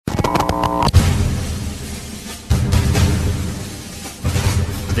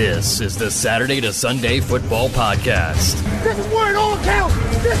This is the Saturday to Sunday Football Podcast. This is where it all counts.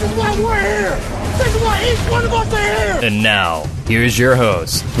 This is why we're here. This is why each one of us are here. And now, here's your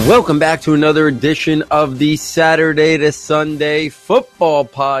host. Welcome back to another edition of the Saturday to Sunday Football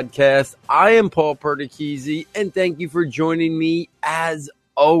Podcast. I am Paul Perticchese, and thank you for joining me as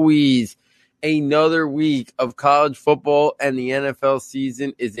always. Another week of college football and the NFL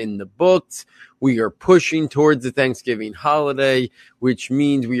season is in the books. We are pushing towards the Thanksgiving holiday, which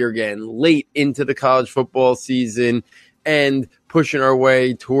means we are getting late into the college football season and pushing our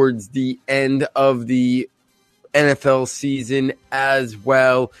way towards the end of the NFL season as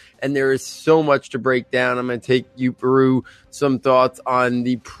well. And there is so much to break down. I'm going to take you through some thoughts on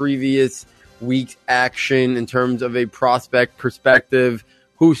the previous week's action in terms of a prospect perspective,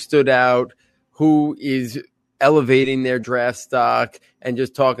 who stood out, who is elevating their draft stock, and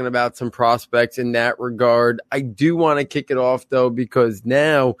just talking about some prospects in that regard. I do want to kick it off, though, because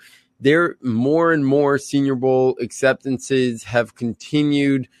now there more and more Senior Bowl acceptances have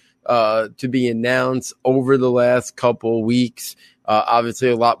continued to be announced over the last couple weeks. Obviously,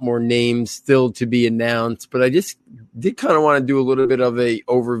 a lot more names still to be announced, but I just did kind of want to do a little bit of a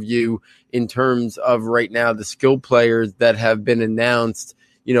overview in terms of right now the skill players that have been announced,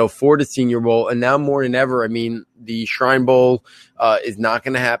 for the Senior Bowl. And now more than ever, I mean, the Shrine Bowl is not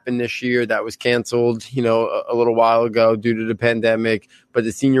going to happen this year. That was canceled, a little while ago due to the pandemic. But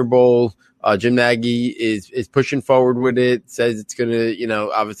the Senior Bowl, Jim Nagy is pushing forward with it, says it's going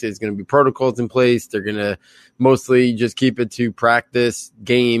to, obviously it's going to be protocols in place. They're going to mostly just keep it to practice,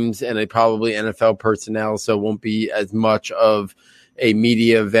 games, and probably NFL personnel. So it won't be as much of a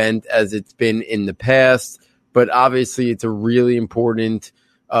media event as it's been in the past. But obviously it's a really important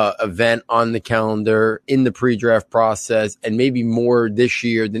event on the calendar in the pre-draft process, and maybe more this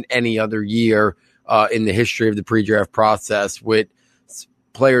year than any other year in the history of the pre-draft process, with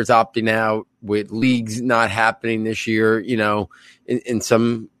players opting out, with leagues not happening this year, in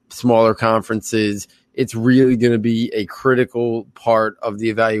some smaller conferences. It's really going to be a critical part of the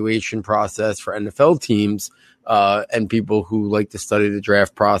evaluation process for NFL teams and people who like to study the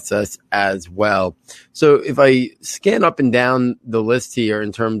draft process as well. So if I scan up and down the list here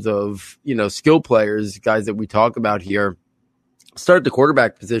in terms of, skill players, guys that we talk about here, start at the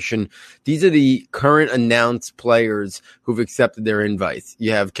quarterback position. These are the current announced players who've accepted their invites.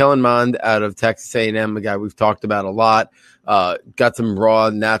 You have Kellen Mond out of Texas A&M, a guy we've talked about a lot. Got some raw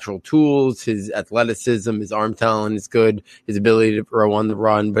natural tools. His athleticism, his arm talent is good. His ability to throw on the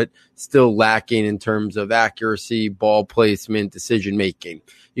run, but still lacking in terms of accuracy, ball placement, decision making.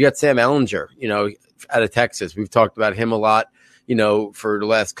 You got Sam Ehlinger, out of Texas. We've talked about him a lot, for the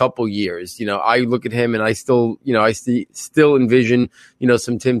last couple years. I look at him and I still, still envision,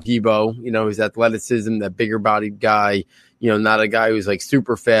 some Tim Tebow, his athleticism, that bigger bodied guy, not a guy who's like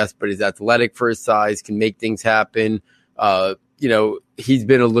super fast, but is athletic for his size, can make things happen. He's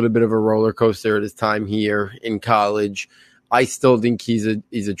been a little bit of a roller coaster at his time here in college. I still think he's a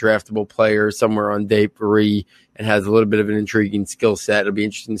draftable player somewhere on day 3 and has a little bit of an intriguing skill set. It'll be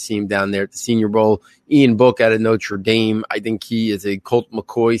interesting to see him down there at the Senior Bowl. Ian Book out of Notre Dame. I think he is a Colt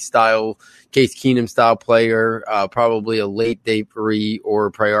McCoy style, Case Keenum style player, probably a late day 3 or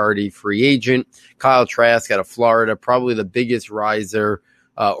priority free agent. Kyle Trask out of Florida, probably the biggest riser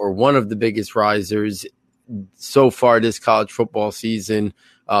or one of the biggest risers so far this college football season.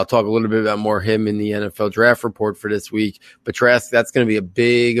 I'll talk a little bit about more him in the NFL draft report for this week. But Trask, that's going to be a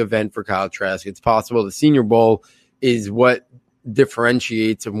big event for Kyle Trask. It's possible the Senior Bowl is what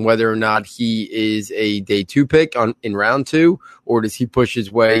differentiates him, whether or not he is a day 2 pick in round 2, or does he push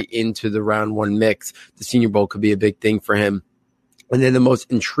his way into the round 1 mix. The Senior Bowl could be a big thing for him. And then the most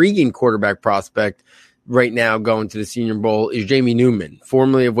intriguing quarterback prospect right now going to the Senior Bowl is Jamie Newman,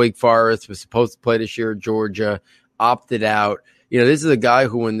 formerly of Wake Forest, was supposed to play this year at Georgia, opted out. This is a guy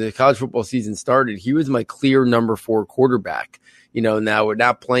who, when the college football season started, he was my clear number 4 quarterback. Now we're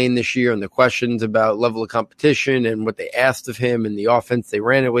not playing this year, and the questions about level of competition and what they asked of him and the offense they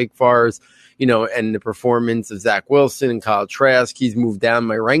ran at Wake Forest, and the performance of Zach Wilson and Kyle Trask, he's moved down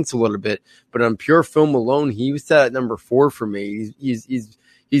my ranks a little bit. But on pure film alone, he was set at number 4 for me.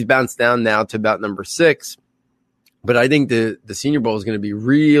 He's bounced down now to about number 6. But I think the Senior Bowl is going to be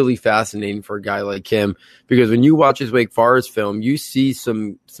really fascinating for a guy like him, because when you watch his Wake Forest film, you see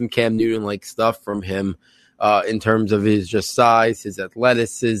some Cam Newton-like stuff from him in terms of his just size, his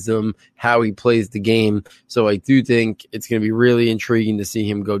athleticism, how he plays the game. So I do think it's going to be really intriguing to see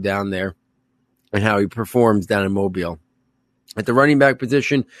him go down there and how he performs down in Mobile. At the running back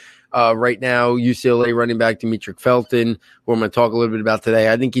position, Right now, UCLA running back Demetric Felton, who I'm going to talk a little bit about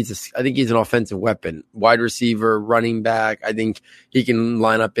today. I think he's an offensive weapon, wide receiver, running back. I think he can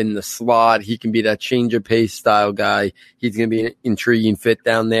line up in the slot. He can be that change of pace style guy. He's going to be an intriguing fit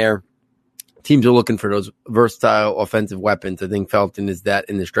down there. Teams are looking for those versatile offensive weapons. I think Felton is that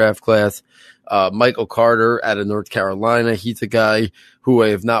in this draft class. Michael Carter out of North Carolina. He's a guy who I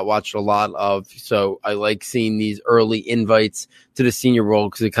have not watched a lot of. So I like seeing these early invites to the Senior Bowl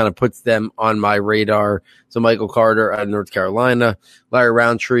because it kind of puts them on my radar. So Michael Carter out of North Carolina. Larry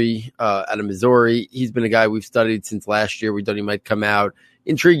Roundtree out of Missouri. He's been a guy we've studied since last year. We thought he might come out.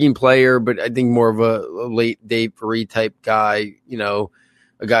 Intriguing player, but I think more of a late day free type guy,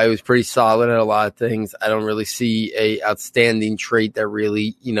 a guy who's pretty solid at a lot of things. I don't really see a outstanding trait that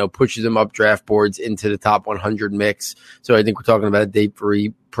really, pushes him up draft boards into the top 100 mix. So I think we're talking about day three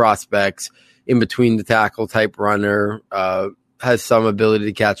prospects in between the tackle type runner, has some ability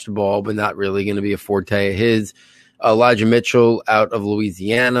to catch the ball, but not really going to be a forte of his. Elijah Mitchell out of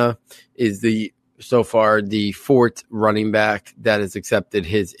Louisiana is so far the fourth running back that has accepted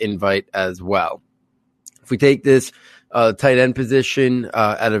his invite as well. If we take this, tight end position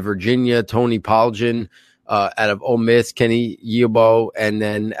out of Virginia, Tony Poljan, out of Ole Miss, Kenny Yeboah, and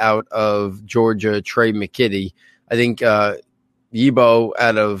then out of Georgia, Trey McKitty. I think Yeboah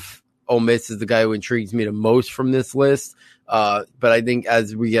out of Ole Miss is the guy who intrigues me the most from this list. But I think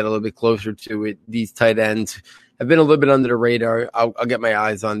as we get a little bit closer to it, these tight ends have been a little bit under the radar. I'll get my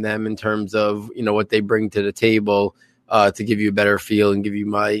eyes on them in terms of, what they bring to the table. To give you a better feel and give you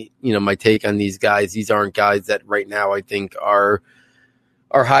my take on these guys. These aren't guys that right now I think are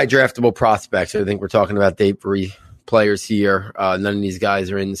high draftable prospects. I think we're talking about day three players here. None of these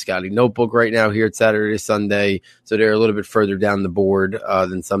guys are in the scouting notebook right now here at Saturday to Sunday, so they're a little bit further down the board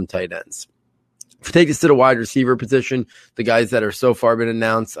than some tight ends. If we take this to the wide receiver position, the guys that are so far been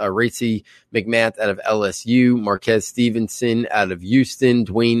announced, Racey McMath out of LSU, Marquez Stevenson out of Houston,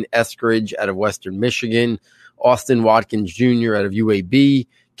 Dwayne Eskridge out of Western Michigan, Austin Watkins Jr. out of UAB,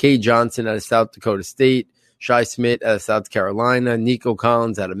 Kay Johnson out of South Dakota State, Shi Smith out of South Carolina, Nico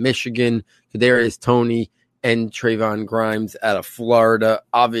Collins out of Michigan, Kadarius Toney, and Trayvon Grimes out of Florida.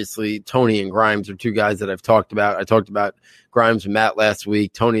 Obviously, Toney and Grimes are two guys that I've talked about. I talked about Grimes with Matt last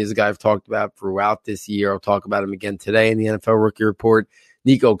week. Toney is a guy I've talked about throughout this year. I'll talk about him again today in the NFL Rookie Report.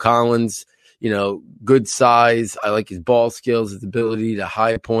 Nico Collins, good size. I like his ball skills, his ability to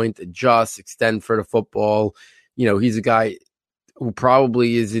high point, adjust, extend for the football. He's a guy who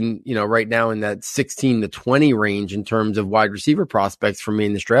probably is in, right now in that 16 to 20 range in terms of wide receiver prospects for me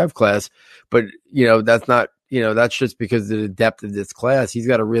in this draft class. But, that's not, that's just because of the depth of this class. He's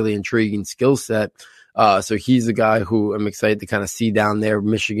got a really intriguing skill set. So he's a guy who I'm excited to kind of see down there.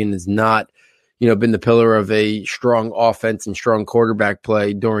 Michigan has not, been the pillar of a strong offense and strong quarterback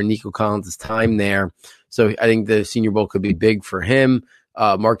play during Nico Collins' time there. So I think the Senior Bowl could be big for him.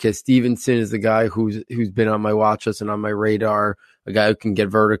 Marquez Stevenson is the guy who's been on my watch list and on my radar, a guy who can get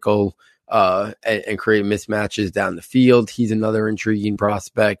vertical and create mismatches down the field. He's another intriguing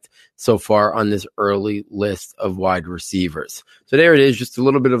prospect so far on this early list of wide receivers. So there it is, just a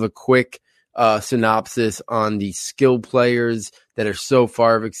little bit of a quick synopsis on the skill players that are so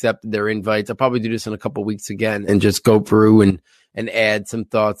far have accepted their invites. I'll probably do this in a couple weeks again and just go through and add some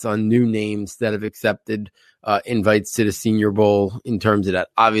thoughts on new names that have accepted invites to the Senior Bowl in terms of that.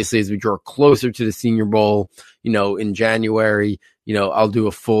 Obviously, as we draw closer to the Senior Bowl, in January, I'll do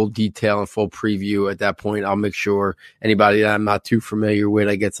a full detail and full preview at that point. I'll make sure anybody that I'm not too familiar with,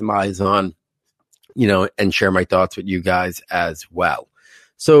 I get some eyes on, and share my thoughts with you guys as well.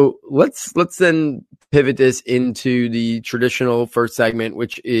 So let's then pivot this into the traditional first segment,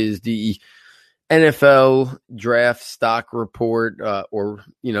 which is the NFL draft stock report, or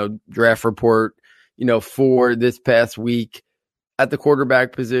draft report, for this past week at the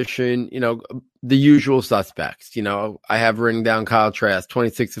quarterback position. The usual suspects. I have written down Kyle Trask,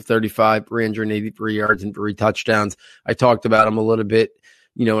 26 of 35, 383 yards and 3 touchdowns. I talked about him a little bit,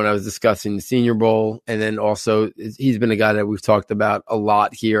 when I was discussing the Senior Bowl. And then also he's been a guy that we've talked about a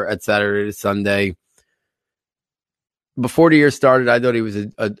lot here at Saturday to Sunday. Before the year started, I thought he was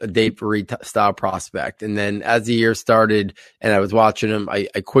a day three style prospect. And then as the year started and I was watching him, I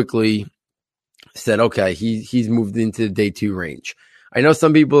quickly said, okay, he's moved into the day 2 range. I know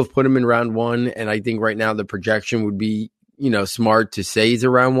some people have put him in round 1, and I think right now the projection would be, smart to say he's a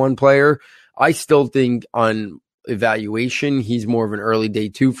round 1 player. I still think on evaluation, he's more of an early day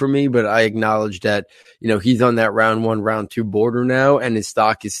 2 for me, but I acknowledge that, he's on that round 1, round 2 border now, and his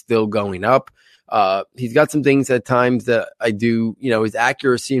stock is still going up. He's got some things at times that I do, his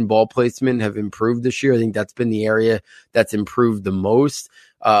accuracy and ball placement have improved this year. I think that's been the area that's improved the most.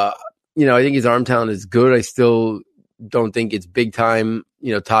 I think his arm talent is good. I still don't think it's big time,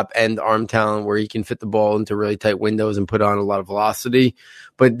 top end arm talent where he can fit the ball into really tight windows and put on a lot of velocity.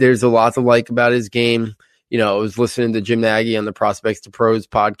 But there's a lot to like about his game. I was listening to Jim Nagy on the Prospects to Pros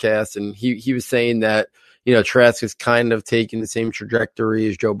podcast, and he was saying that, Trask is kind of taking the same trajectory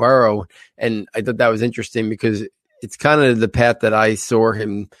as Joe Burrow. And I thought that was interesting because it's kind of the path that I saw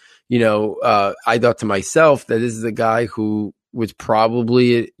him. I thought to myself that this is a guy who was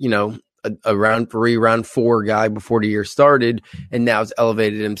probably, a round 3, round 4 guy before the year started, and now has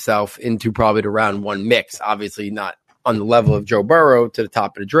elevated himself into probably the round 1 mix. Obviously not on the level of Joe Burrow to the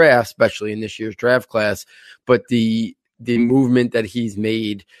top of the draft, especially in this year's draft class, but the movement that he's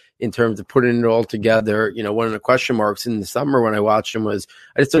made in terms of putting it all together, one of the question marks in the summer when I watched him was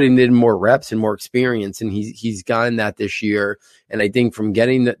I just thought he needed more reps and more experience, and he's gotten that this year. And I think from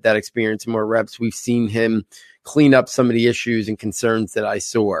getting that experience and more reps, we've seen him clean up some of the issues and concerns that I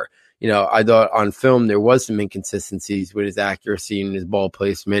saw. I thought on film there was some inconsistencies with his accuracy and his ball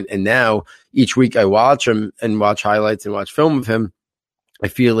placement. And now each week I watch him and watch highlights and watch film of him. I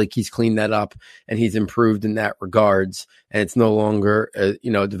feel like he's cleaned that up and he's improved in that regards. And it's no longer a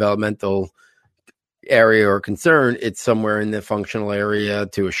developmental area or concern. It's somewhere in the functional area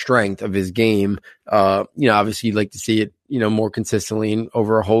to a strength of his game. Obviously you'd like to see it, more consistently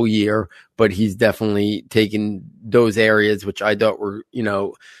over a whole year, but he's definitely taken those areas, which I thought were,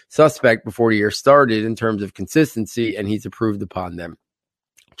 suspect before the year started in terms of consistency, and he's improved upon them.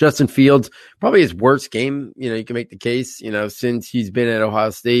 Justin Fields, probably his worst game, you can make the case, since he's been at Ohio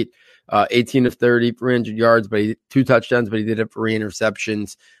State, 18 of 30, 300 yards, but 2 touchdowns, but he did have 3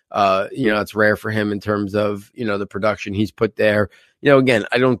 interceptions. It's rare for him in terms of, the production he's put there. Again,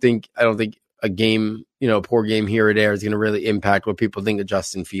 I don't think a game, a poor game here or there is going to really impact what people think of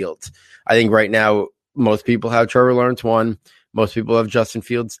Justin Fields. I think right now, most people have Trevor Lawrence 1. Most people have Justin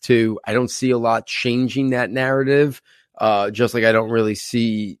Fields 2. I don't see a lot changing that narrative. Just like I don't really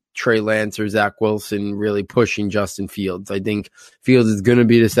see Trey Lance or Zach Wilson really pushing Justin Fields. I think Fields is going to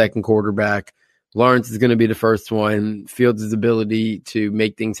be the second quarterback. Lawrence is going to be the first one. Fields' ability to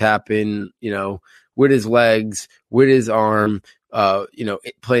make things happen, with his legs, with his arm,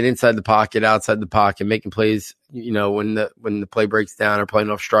 playing inside the pocket, outside the pocket, making plays, when the play breaks down or playing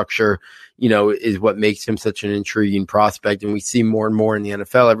off structure, is what makes him such an intriguing prospect. And we see more and more in the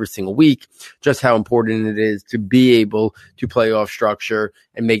NFL every single week just how important it is to be able to play off structure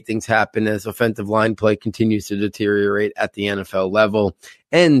and make things happen as offensive line play continues to deteriorate at the NFL level.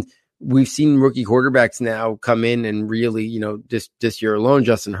 And we've seen rookie quarterbacks now come in and really, this year alone,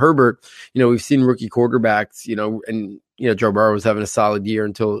 Justin Herbert, we've seen rookie quarterbacks, and Joe Burrow was having a solid year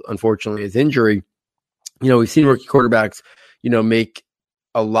until, unfortunately, his injury. We've seen rookie quarterbacks, make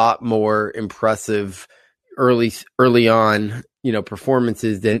a lot more impressive early on,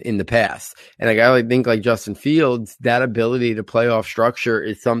 performances than in the past. And a guy like Justin Fields, that ability to play off structure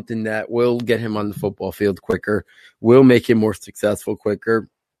is something that will get him on the football field quicker, will make him more successful quicker,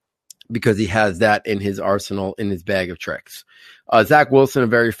 because he has that in his arsenal, in his bag of tricks. Zach Wilson, a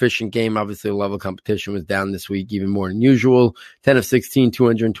very efficient game. Obviously, the level of competition was down this week, even more than usual. 10 of 16,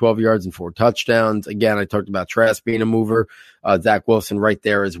 212 yards and 4 touchdowns. Again, I talked about Trask being a mover. Zach Wilson right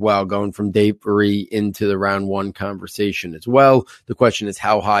there as well, going from day 3 into the round 1 conversation as well. The question is,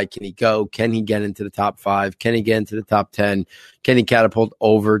 how high can he go? Can he get into the top 5? Can he get into the top 10? Can he catapult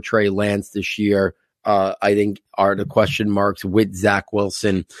over Trey Lance this year? I think are the question marks with Zach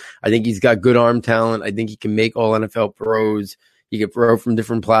Wilson. I think he's got good arm talent. I think he can make all NFL throws. He can throw from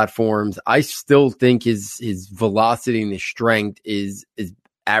different platforms. I still think his velocity and his strength is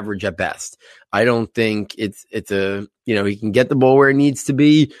average at best. I don't think it's a, he can get the ball where it needs to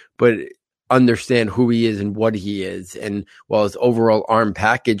be, but understand who he is and what he is. And while his overall arm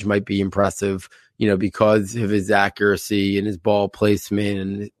package might be impressive, because of his accuracy and his ball placement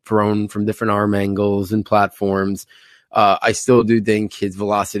and thrown from different arm angles and platforms, I still do think his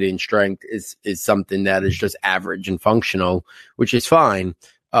velocity and strength is something that is just average and functional, which is fine.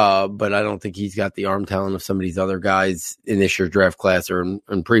 But I don't think he's got the arm talent of some of these other guys in this year's draft class or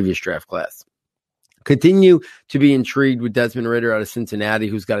in previous draft class. Continue to be intrigued with Desmond Ridder out of Cincinnati,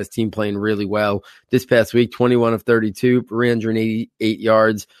 who's got his team playing really well. This past week, 21 of 32, 338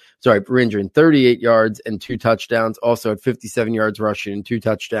 yards. 338 yards and 2 touchdowns. Also had 57 yards rushing and 2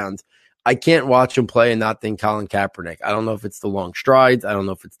 touchdowns. I can't watch him play and not think Colin Kaepernick. I don't know if it's the long strides. I don't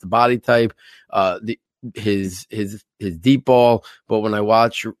know if it's the body type, his deep ball. But when I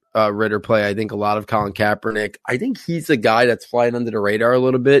watch Ridder play, I think a lot of Colin Kaepernick. I think he's a guy that's flying under the radar a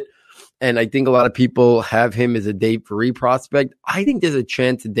little bit. And I think a lot of people have him as a day 3 prospect. I think there's a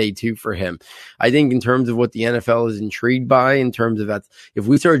chance at day 2 for him. I think in terms of what the NFL is intrigued by, in terms of that, if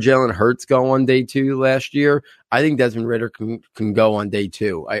we saw Jalen Hurts go on day 2 last year, I think Desmond Ridder can go on day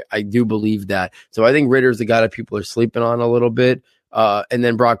 2. I do believe that. So I think Ridder's the guy that people are sleeping on a little bit. And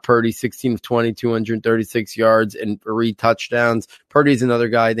then Brock Purdy, 16 of 20, 236 yards and 3 touchdowns. Purdy's another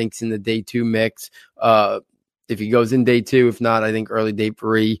guy I think's in the day 2 mix. If he goes in day 2, if not, I think early day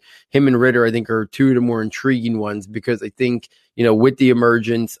 3. Him and Ridder, I think, are 2 of the more intriguing ones because I think, with the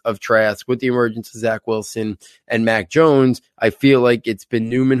emergence of Trask, with the emergence of Zach Wilson and Mac Jones, I feel like it's been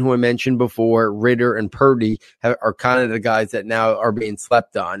Newman, who I mentioned before, Ridder and Purdy are kind of the guys that now are being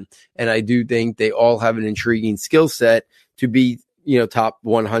slept on. And I do think they all have an intriguing skill set to be, top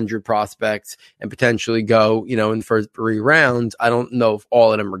 100 prospects and potentially go, in the first 3 rounds. I don't know if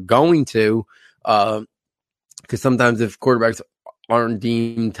all of them are going to, because sometimes if quarterbacks aren't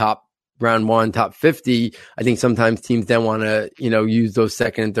deemed top round 1, top 50, I think sometimes teams then want to, use those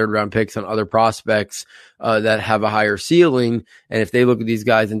second and third round picks on other prospects that have a higher ceiling. And if they look at these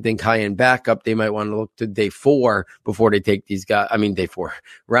guys and think high end backup, they might want to look to day 4 before they take these guys. I mean, day 4,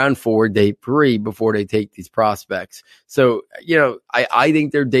 round 4, day 3 before they take these prospects. So, I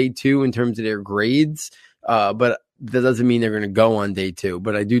think they're day 2 in terms of their grades, but that doesn't mean they're going to go on day 2,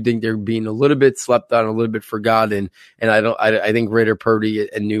 but I do think they're being a little bit slept on, a little bit forgotten. And I think Ridder, Purdy,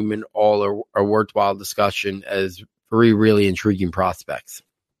 and Newman all are worthwhile discussion as 3 really intriguing prospects.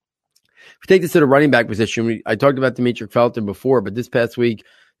 If we take this to the running back position, I talked about Demetric Felton before, but this past week,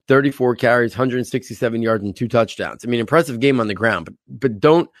 34 carries, 167 yards, and 2 touchdowns. I mean, impressive game on the ground, but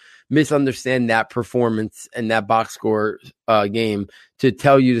don't misunderstand that performance and that box score game to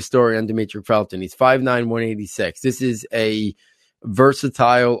tell you the story on Demetric Felton. He's 5'9", 186. This is a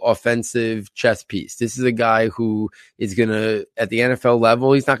versatile offensive chess piece. This is a guy who is going to, at the NFL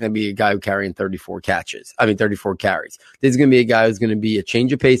level, he's not going to be a guy who carrying 34 carries. This is going to be a guy who's going to be a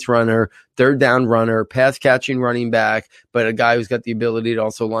change of pace runner, third down runner, pass catching running back, but a guy who's got the ability to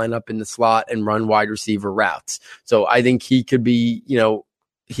also line up in the slot and run wide receiver routes. So I think he could be,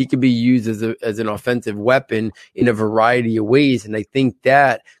 he could be used as an offensive weapon in a variety of ways. And I think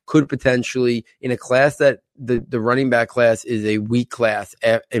that could potentially, in a class that the running back class is a weak class,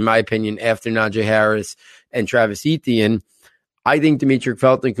 in my opinion, after Najee Harris and Travis Etienne, I think Demetric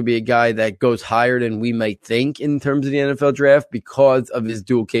Felton could be a guy that goes higher than we might think in terms of the NFL draft because of his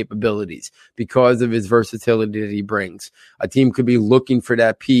dual capabilities, because of his versatility that he brings. A team could be looking for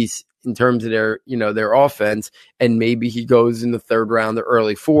that piece in terms of their offense, and maybe he goes in the 3rd round or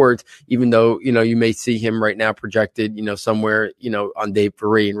early 4th, even though, you may see him right now projected, somewhere, on day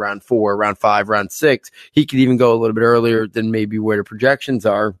 3 in round 4, round 5, round 6. He could even go a little bit earlier than maybe where the projections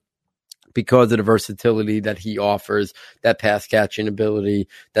are because of the versatility that he offers, that pass catching ability,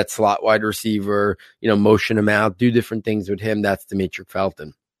 that slot wide receiver, motion him out, do different things with him. That's Demetric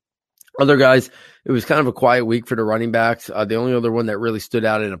Felton. Other guys, it was kind of a quiet week for the running backs. The only other one that really stood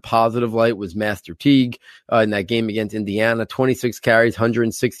out in a positive light was Master Teague in that game against Indiana. 26 carries,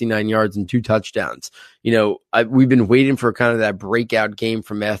 169 yards, and 2 touchdowns. We've been waiting for kind of that breakout game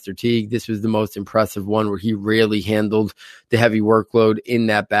from Master Teague. This was the most impressive one where he really handled the heavy workload in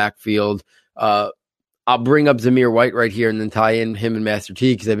that backfield. I'll bring up Zamir White right here and then tie in him and Master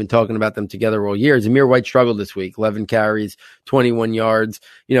Teague because I've been talking about them together all year. Zamir White struggled this week, 11 carries, 21 yards,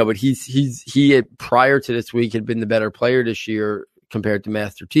 but he had, prior to this week, had been the better player this year compared to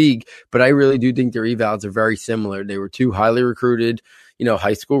Master Teague. But I really do think their evals are very similar. They were 2 highly recruited,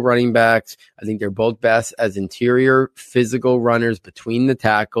 high school running backs. I think they're both best as interior physical runners between the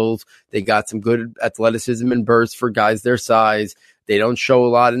tackles. They got some good athleticism and bursts for guys their size. They don't show a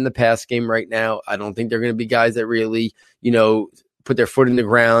lot in the pass game right now. I don't think they're going to be guys that really, put their foot in the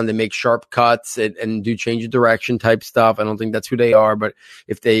ground and make sharp cuts and do change of direction type stuff. I don't think that's who they are. But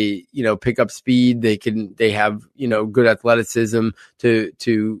if they, pick up speed, they have, good athleticism to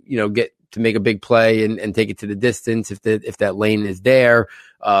get to make a big play and take it to the distance. If that lane is there,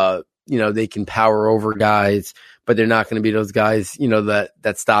 they can power over guys, but they're not going to be those guys,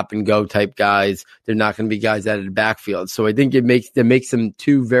 that stop and go type guys. They're not going to be guys out of the backfield. So I think it makes them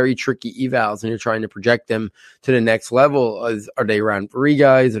 2 very tricky evals, and you're trying to project them to the next level. Are they round 3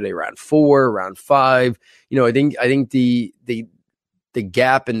 guys? Are they round 4, round 5? I think the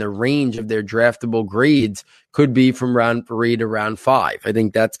gap in the range of their draftable grades could be from round 3 to round 5. I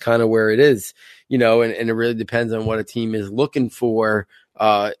think that's kind of where it is, and it really depends on what a team is looking for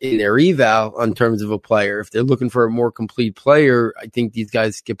in their eval in terms of a player. If they're looking for a more complete player, I think these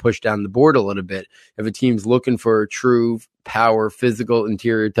guys get pushed down the board a little bit. If a team's looking for a true power, physical,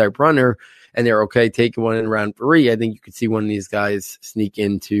 interior type runner, and they're okay taking one in round 3, I think you could see one of these guys sneak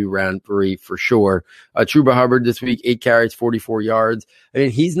into round 3 for sure. Chuba Hubbard this week, 8 carries, 44 yards. I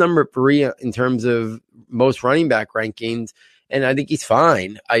mean, he's number 3 in terms of most running back rankings, and I think he's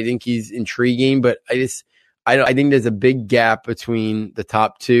fine. I think he's intriguing, but I think there's a big gap between the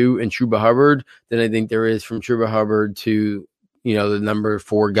top 2 and Chuba Hubbard than I think there is from Chuba Hubbard to, the number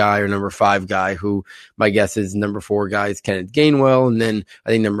 4 guy or number 5 guy, who my guess is number 4 guy is Kenneth Gainwell. And then I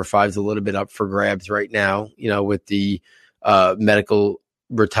think number 5 is a little bit up for grabs right now, with the medical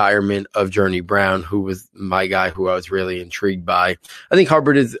retirement of Journey Brown, who was my guy who I was really intrigued by. I think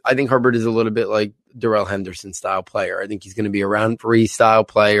Hubbard is a little bit like Darrell Henderson style player. I think he's going to be a round 3 style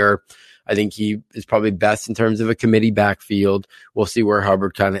player. I think he is probably best in terms of a committee backfield. We'll see where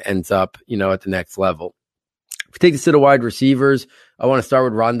Hubbard kind of ends up, at the next level. If we take this to the wide receivers, I want to start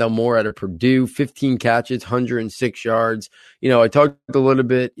with Rondale Moore out of Purdue, 15 catches, 106 yards. I talked a little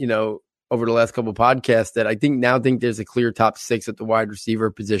bit, over the last couple of podcasts that I think there's a clear top 6 at the wide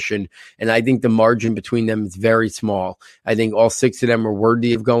receiver position. And I think the margin between them is very small. I think all 6 of them are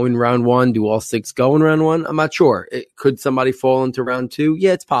worthy of going round 1. Do all 6 go in round 1? I'm not sure. Could somebody fall into round 2?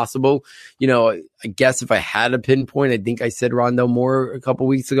 Yeah, it's possible. I guess if I had a pinpoint, I think I said Rondale Moore a couple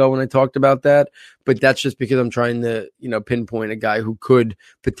weeks ago when I talked about that. But that's just because I'm trying to, pinpoint a guy who could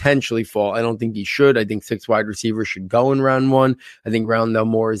potentially fall. I don't think he should. I think 6 wide receivers should go in round 1. I think Rondale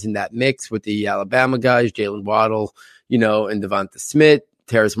Moore is in that mix with the Alabama guys, Jalen Waddle, and Devonta Smith,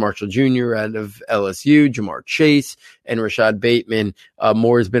 Terrace Marshall Jr. out of LSU, Jamar Chase, and Rashad Bateman.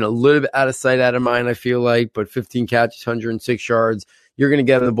 Moore has been a little bit out of sight, out of mind, I feel like, but 15 catches, 106 yards. You're going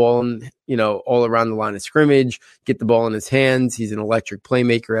to get the ball, all around the line of scrimmage, get the ball in his hands. He's an electric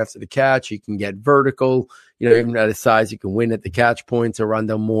playmaker after the catch. He can get vertical, even at his size, he can win at the catch points. So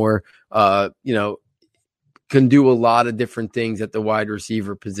Rondale Moore, can do a lot of different things at the wide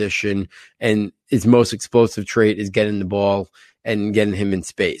receiver position. And his most explosive trait is getting the ball and getting him in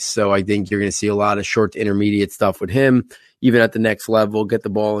space. So I think you're going to see a lot of short to intermediate stuff with him, even at the next level, get the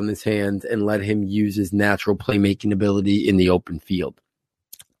ball in his hands and let him use his natural playmaking ability in the open field.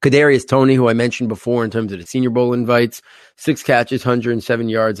 Kadarius Toney, who I mentioned before in terms of the Senior Bowl invites, 6 catches, 107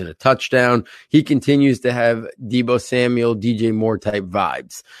 yards, and a touchdown. He continues to have Deebo Samuel, DJ Moore type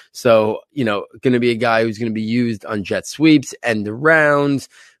vibes. So, going to be a guy who's going to be used on jet sweeps, end the rounds,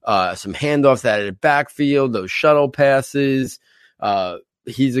 some handoffs out of the backfield, those shuttle passes.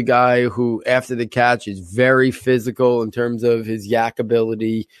 He's a guy who, after the catch, is very physical in terms of his yak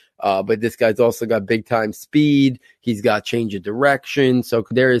ability. But this guy's also got big time speed. He's got change of direction. So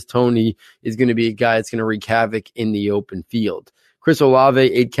Kadarius Toney is going to be a guy that's going to wreak havoc in the open field. Chris Olave,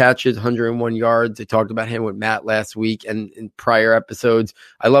 8 catches, 101 yards. I talked about him with Matt last week and in prior episodes.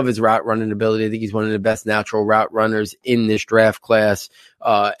 I love his route running ability. I think he's one of the best natural route runners in this draft class.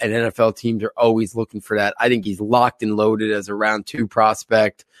 And NFL teams are always looking for that. I think he's locked and loaded as a round 2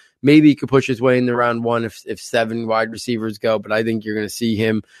 prospect. Maybe he could push his way into round 1 if 7 wide receivers go, but I think you're going to see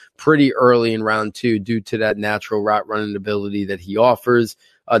him pretty early in round 2 due to that natural route running ability that he offers.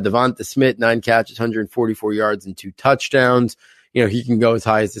 Devonta Smith, 9 catches, 144 yards, and 2 touchdowns. He can go as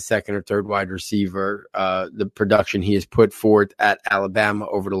high as the 2nd or 3rd wide receiver, the production he has put forth at Alabama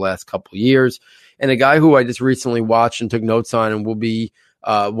over the last couple of years. And a guy who I just recently watched and took notes on and will be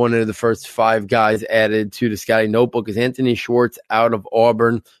one of the first 5 guys added to the scouting notebook is Anthony Schwartz out of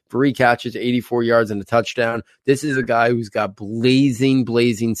Auburn. 3 catches, 84 yards, and a touchdown. This is a guy who's got blazing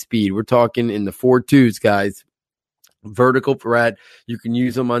speed. We're talking in the 4.2s, guys. Vertical threat. You can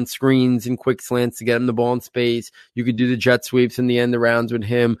use him on screens and quick slants to get him the ball in space. You could do the jet sweeps in the end of rounds with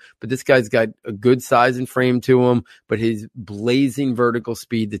him, but this guy's got a good size and frame to him, but his blazing vertical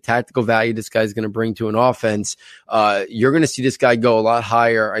speed, the tactical value this guy's going to bring to an offense, you're going to see this guy go a lot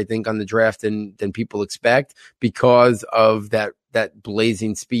higher, I think, on the draft than people expect because of that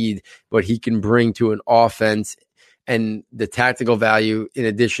blazing speed, what he can bring to an offense. And the tactical value, in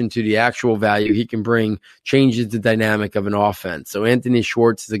addition to the actual value he can bring, changes the dynamic of an offense. So Anthony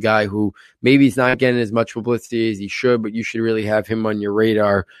Schwartz is a guy who maybe he's not getting as much publicity as he should, but you should really have him on your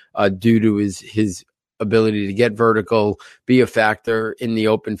radar due to his ability to get vertical, be a factor in the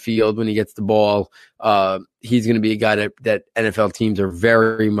open field when he gets the ball. He's going to be a guy that NFL teams are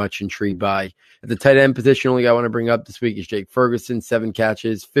very much intrigued by. At the tight end position, only guy I want to bring up this week is Jake Ferguson, 7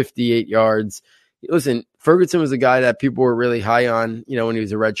 catches, 58 yards. Listen, Ferguson was a guy that people were really high on, when he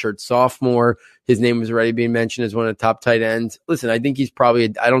was a redshirt sophomore. His name was already being mentioned as one of the top tight ends. Listen, I think he's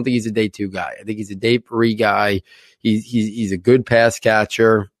I don't think he's a day 2 guy. I think he's a day 3 guy. He's a good pass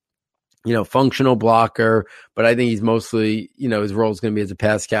catcher, functional blocker, but I think he's mostly, his role is going to be as a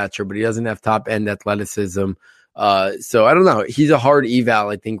pass catcher, but he doesn't have top end athleticism. So I don't know. He's a hard eval,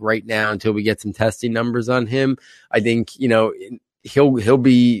 I think, right now until we get some testing numbers on him. I think, he'll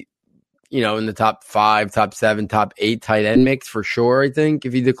be, in the top 5, top 7, top 8 tight end mix for sure, I think,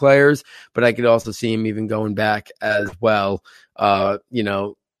 if he declares. But I could also see him even going back as well,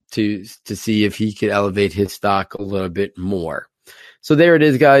 to see if he could elevate his stock a little bit more. So there it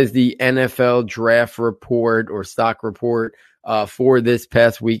is, guys, the NFL draft report or stock report for this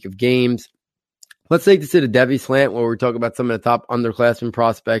past week of games. Let's take this to the Devy Slant where we talk about some of the top underclassmen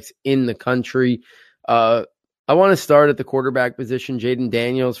prospects in the country. I want to start at the quarterback position. Jayden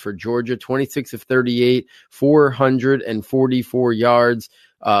Daniels for Georgia, 26 of 38, 444 yards.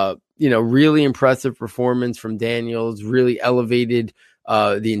 Really impressive performance from Daniels, really elevated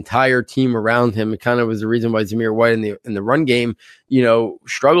the entire team around him. It kind of was the reason why Zamir White in the run game,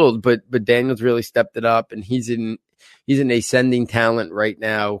 struggled, but Daniels really stepped it up, and he's an ascending talent right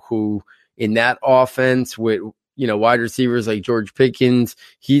now who in that offense with wide receivers like George Pickens,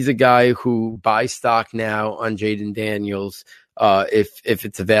 he's a guy who buys stock now on Jayden Daniels if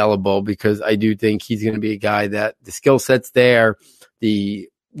it's available, because I do think he's going to be a guy that the skill set's there, the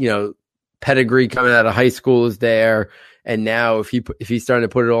pedigree coming out of high school is there, and now if he's starting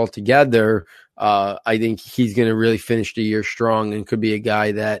to put it all together, I think he's going to really finish the year strong and could be a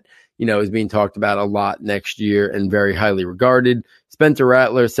guy that is being talked about a lot next year and very highly regarded. Spencer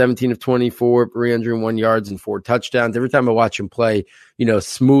Rattler, 17 of 24, 301 yards and 4 touchdowns. Every time I watch him play,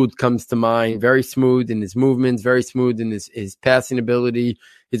 smooth comes to mind. Very smooth in his movements, very smooth in his passing ability,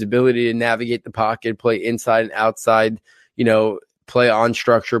 his ability to navigate the pocket, play inside and outside, play on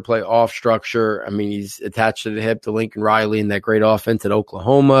structure, play off structure. I mean, he's attached to the hip to Lincoln Riley in that great offense at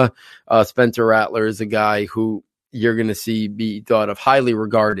Oklahoma. Spencer Rattler is a guy who you're going to see be thought of highly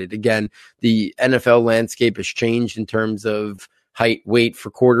regarded. Again, the NFL landscape has changed in terms of height, weight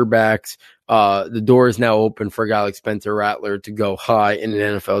for quarterbacks. The door is now open for a guy like Spencer Rattler to go high in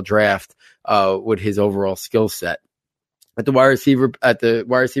an NFL draft with his overall skill set. At the wide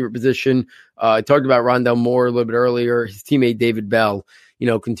receiver position, I talked about Rondale Moore a little bit earlier. His teammate David Bell,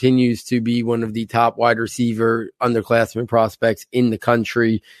 continues to be one of the top wide receiver underclassmen prospects in the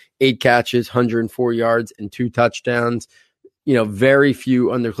country. 8 catches, 104 yards, and 2 touchdowns. Very few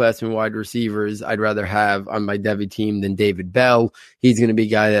underclassmen wide receivers I'd rather have on my Devy team than David Bell. He's going to be a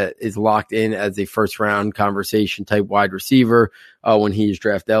guy that is locked in as a first-round conversation type wide receiver when he is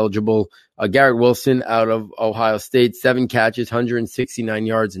draft eligible. Garrett Wilson out of Ohio State, 7 catches, 169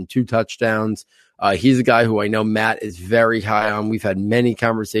 yards, and 2 touchdowns. He's a guy who I know Matt is very high on. We've had many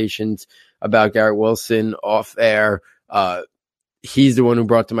conversations about Garrett Wilson off air. He's the one who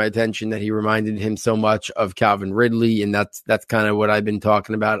brought to my attention that he reminded him so much of Calvin Ridley, and that's kind of what I've been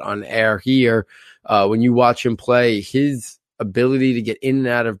talking about on air here. When you watch him play, his ability to get in and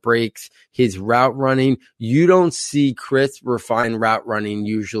out of breaks, his route running, you don't see crisp, refined route running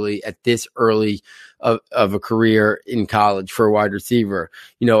usually at this early of a career in college for a wide receiver.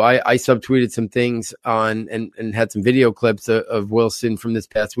 I subtweeted some things on and had some video clips of Wilson from this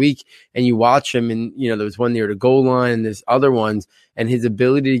past week, and you watch him, and there was one near the goal line and there's other ones, and his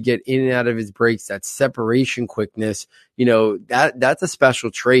ability to get in and out of his breaks, that separation quickness, that's a special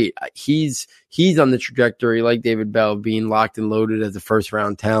trait. He's on the trajectory, like David Bell, being locked and loaded as a first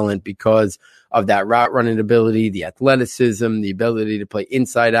round talent because of that route running ability, the athleticism, the ability to play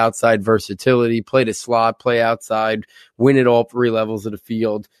inside, outside, versatility, play the slot, play outside, win at all 3 levels of the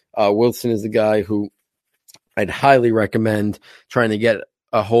field. Wilson is a guy who I'd highly recommend trying to get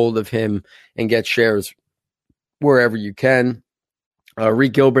a hold of him and get shares wherever you can.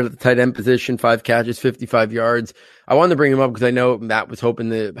 Reed Gilbert at the tight end position, 5 catches, 55 yards. I wanted to bring him up because I know Matt was hoping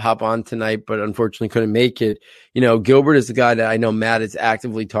to hop on tonight, but unfortunately couldn't make it. Gilbert is the guy that I know Matt is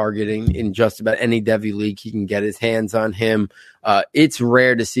actively targeting in just about any Devy league. He can get his hands on him. It's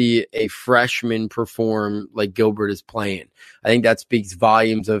rare to see a freshman perform like Gilbert is playing. I think that speaks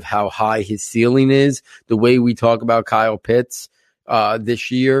volumes of how high his ceiling is. The way we talk about Kyle Pitts this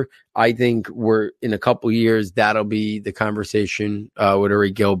year, I think we're in a couple years, that'll be the conversation with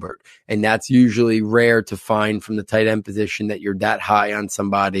Reed Gilbert. And that's usually rare to find from the tight end position that you're that high on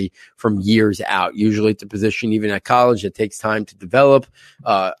somebody from years out. Usually it's a position, even at college, that takes time to develop.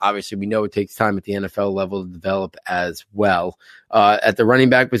 Obviously, we know it takes time at the NFL level to develop as well. At the running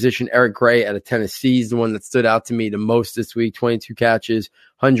back position, Eric Gray out of Tennessee is the one that stood out to me the most this week. 22 catches,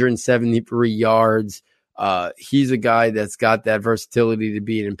 173 yards. He's a guy that's got that versatility to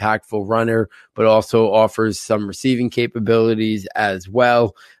be an impactful runner, but also offers some receiving capabilities as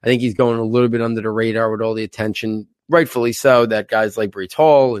well. I think he's going a little bit under the radar with all the attention, rightfully so, that guys like Breece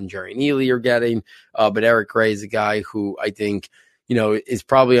Hall and Jerry Neely are getting. But Eric Gray is a guy who I think is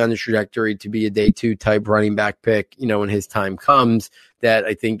probably on the trajectory to be a day 2 type running back pick, when his time comes, that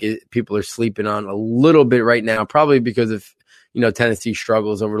I think people are sleeping on a little bit right now, probably because of, Tennessee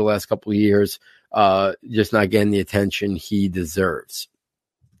struggles over the last couple of years, just not getting the attention he deserves.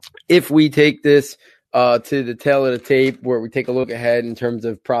 If we take this to the tail of the tape, where we take a look ahead in terms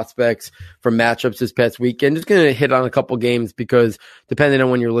of prospects for matchups this past weekend, just going to hit on a couple games because depending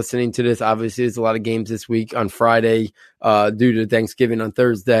on when you're listening to this, obviously there's a lot of games this week on Friday due to Thanksgiving on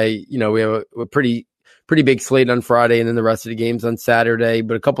Thursday. We have a pretty big slate on Friday and then the rest of the games on Saturday.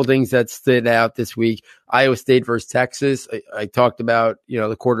 But a couple things that stood out this week: Iowa State versus Texas. I talked about,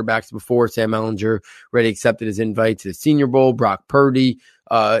 the quarterbacks before. Sam Ehlinger already accepted his invite to the Senior Bowl. Brock Purdy,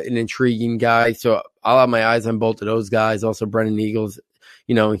 an intriguing guy. So I'll have my eyes on both of those guys. Also Brennan Eagles,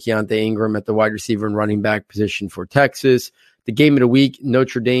 and Keontae Ingram at the wide receiver and running back position for Texas. The game of the week,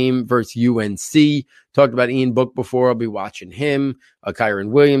 Notre Dame versus UNC. Talked about Ian Book before. I'll be watching him. Kyron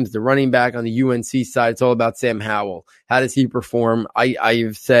Williams, the running back on the UNC side. It's all about Sam Howell. How does he perform?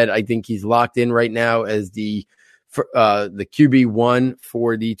 I've said I think he's locked in right now as the QB1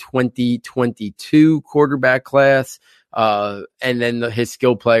 for the 2022 quarterback class. And then his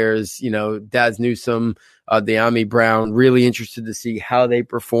skill players, Daz Newsome, De'Ami Brown, really interested to see how they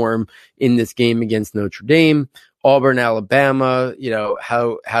perform in this game against Notre Dame. Auburn, Alabama,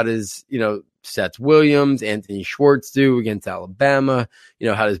 how does, Seth Williams, Anthony Schwartz do against Alabama?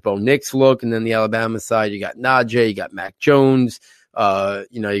 How does Bo Nix look? And then the Alabama side, you got Najee, you got Mac Jones, you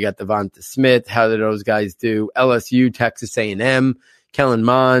got Devonta Smith. How do those guys do? LSU, Texas A&M, Kellen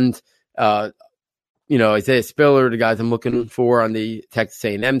Mond, Isaiah Spiller, the guys I'm looking for on the Texas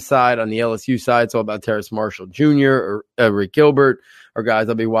A&M side. On the LSU side, it's all about Terrace Marshall Jr. or Rick Gilbert, are guys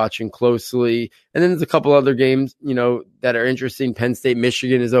I'll be watching closely. And then there's a couple other games, that are interesting. Penn State,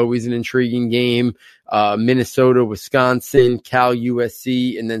 Michigan is always an intriguing game. Minnesota, Wisconsin, Cal,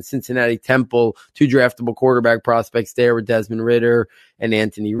 USC, and then Cincinnati, Temple, 2 draftable quarterback prospects there with Desmond Ridder and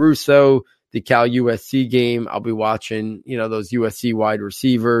Anthony Russo. The Cal USC game, I'll be watching, those USC wide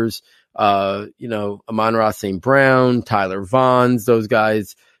receivers. Amon-Ra St. Brown, Tyler Vaughns, those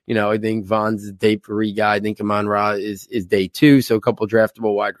guys. I think Vaughn's is day 3 guy. I think Amon-Ra is day 2. So a couple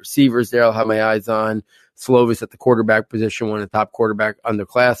draftable wide receivers there I'll have my eyes on. Slovis at the quarterback position, one of the top quarterback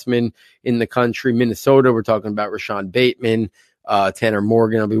underclassmen in the country. Minnesota, we're talking about Rashawn Bateman, Tanner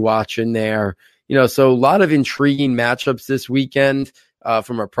Morgan I'll be watching there. So a lot of intriguing matchups this weekend.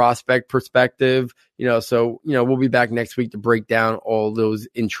 From a prospect perspective, we'll be back next week to break down all those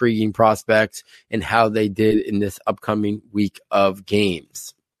intriguing prospects and how they did in this upcoming week of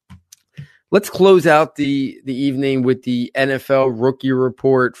games. Let's close out the evening with the NFL rookie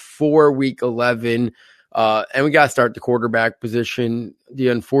report for week 11. And we got to start the quarterback position. The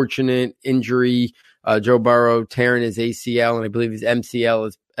unfortunate injury, Joe Burrow tearing his ACL and I believe his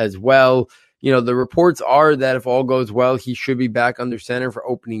MCL as well. The reports are that if all goes well, he should be back under center for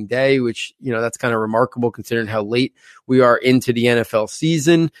opening day, which, that's kind of remarkable considering how late we are into the NFL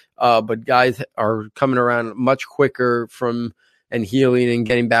season. But guys are coming around much quicker from and healing and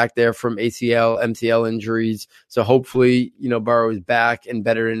getting back there from ACL, MCL injuries. So hopefully, Burrow is back and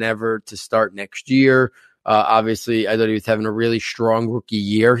better than ever to start next year. Obviously, I thought he was having a really strong rookie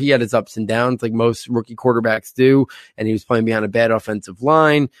year. He had his ups and downs like most rookie quarterbacks do, and he was playing behind a bad offensive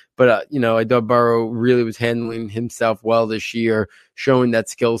line. But, I thought Burrow really was handling himself well this year, showing that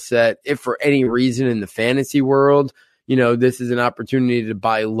skill set. If for any reason in the fantasy world, this is an opportunity to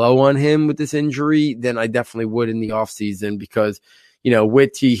buy low on him with this injury, then I definitely would in the offseason because,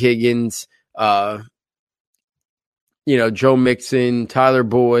 with T. Higgins, Joe Mixon, Tyler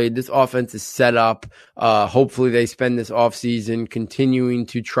Boyd, this offense is set up. Hopefully they spend this offseason continuing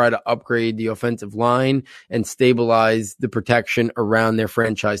to try to upgrade the offensive line and stabilize the protection around their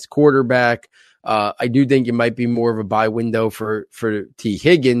franchise quarterback. I do think it might be more of a buy window for T.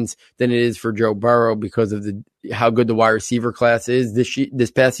 Higgins than it is for Joe Burrow because of how good the wide receiver class is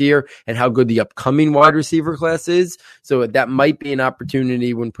this past year and how good the upcoming wide receiver class is. So that might be an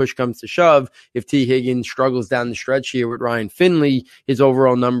opportunity when push comes to shove. If T. Higgins struggles down the stretch here with Ryan Finley, his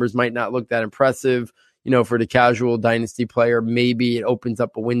overall numbers might not look that impressive. For the casual dynasty player, maybe it opens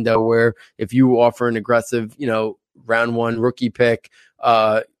up a window where if you offer an aggressive, round 1 rookie pick,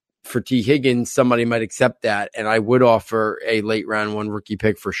 for T. Higgins, somebody might accept that. And I would offer a late round 1 rookie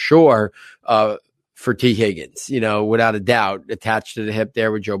pick for sure, for T. Higgins, without a doubt, attached to the hip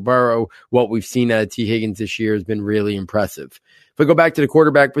there with Joe Burrow. What we've seen out of T. Higgins this year has been really impressive. If we go back to the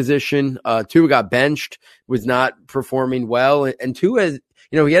quarterback position, Tua got benched, was not performing well. And Tua has,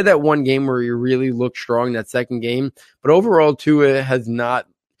 he had that one game where he really looked strong, that second game. But overall, Tua has not,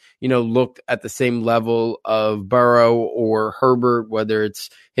 looked at the same level of Burrow or Herbert, whether it's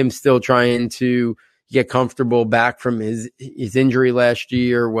him still trying to get comfortable back from his injury last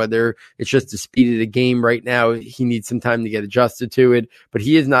year, whether it's just the speed of the game right now. He needs some time to get adjusted to it, but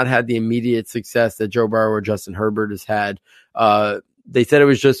he has not had the immediate success that Joe Burrow or Justin Herbert has had. They said it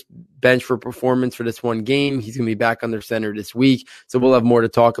was just bench for performance for this one game. He's going to be back under center this week, so we'll have more to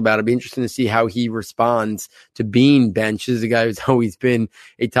talk about. It'll be interesting to see how he responds to being benched. This is a guy who's always been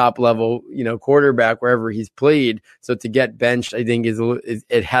a top level, quarterback wherever he's played. So to get benched, I think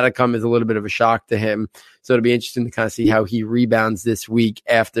it had to come as a little bit of a shock to him. So it'll be interesting to kind of see how he rebounds this week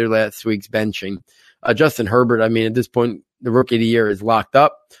after last week's benching. Justin Herbert, at this point, the rookie of the year is locked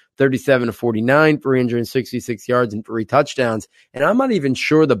up. 37-49, 366 yards and 3 touchdowns. And I'm not even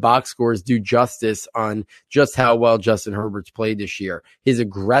sure the box scores do justice on just how well Justin Herbert's played this year. His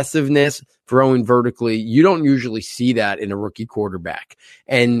aggressiveness, throwing vertically, you don't usually see that in a rookie quarterback.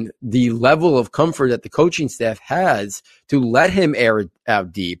 And the level of comfort that the coaching staff has to let him air it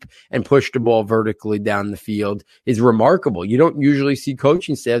out deep and push the ball vertically down the field is remarkable. You don't usually see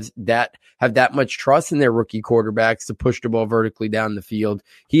coaching staffs that have that much trust in their rookie quarterbacks to push the ball vertically down the field.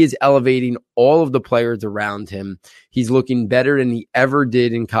 He is elevating all of the players around him. He's looking better than he ever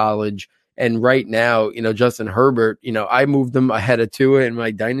did in college. And right now, Justin Herbert, I moved him ahead of Tua in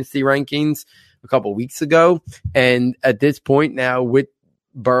my dynasty rankings a couple weeks ago. And at this point now, with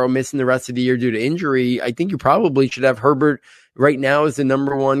Burrow missing the rest of the year due to injury, I think you probably should have Herbert right now as the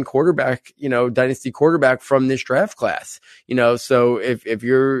number one quarterback, dynasty quarterback from this draft class. So if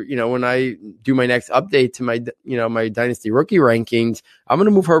you're, when I do my next update to my, my dynasty rookie rankings, I'm going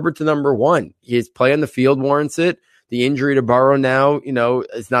to move Herbert to number one. His play on the field warrants it. The injury to Burrow now,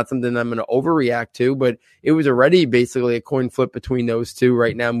 is not something I'm going to overreact to, but it was already basically a coin flip between those two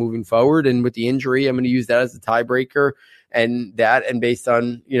right now moving forward. And with the injury, I'm going to use that as a tiebreaker. And based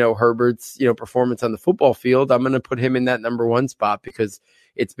on, Herbert's, performance on the football field, I'm going to put him in that number one spot because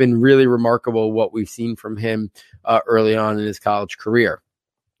it's been really remarkable what we've seen from him early on in his college career.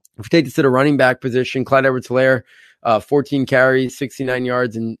 If we take this to the running back position, Clyde Edwards-Helaire, 14 carries, 69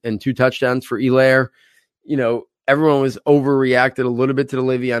 yards and 2 touchdowns for Helaire. Everyone was overreacted a little bit to the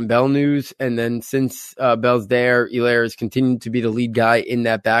Le'Veon Bell news. And then since Bell's there, Helaire has continued to be the lead guy in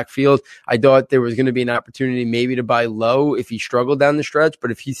that backfield. I thought there was going to be an opportunity maybe to buy low if he struggled down the stretch.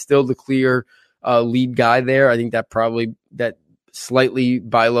 But if he's still the clear lead guy there, I think that slightly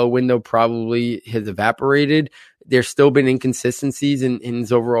buy low window probably has evaporated. There's still been inconsistencies in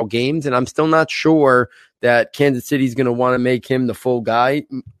his overall games. And I'm still not sure that Kansas City is going to want to make him the full guy.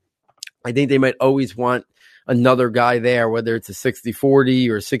 I think they might always want another guy there, whether it's a 60-40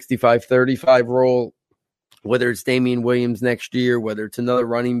 or 65-35 role, whether it's Damian Williams next year, whether it's another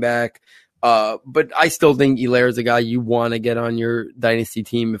running back. But I still think Helaire is a guy you want to get on your dynasty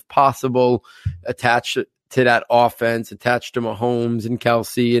team if possible, attached to that offense, attached to Mahomes and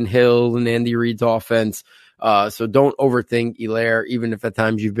Kelsey and Hill and Andy Reid's offense. So don't overthink Helaire, even if at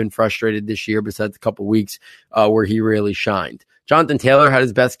times you've been frustrated this year, besides a couple weeks where he really shined. Jonathan Taylor had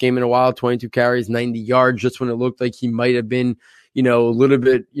his best game in a while, 22 carries, 90 yards, just when it looked like he might have been, a little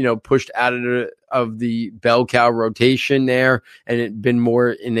bit, pushed out of the bell cow rotation there, and it been more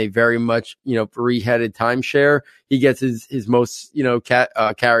in a very much, three-headed timeshare. He gets his most,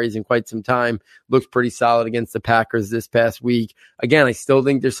 carries in quite some time. Looks pretty solid against the Packers this past week. Again, I still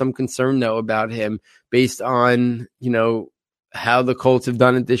think there's some concern though about him based on, how the Colts have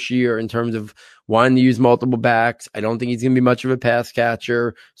done it this year in terms of wanting to use multiple backs. I don't think he's going to be much of a pass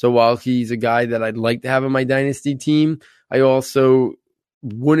catcher. So while he's a guy that I'd like to have on my dynasty team, I also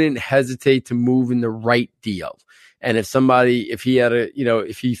wouldn't hesitate to move in the right deal. And if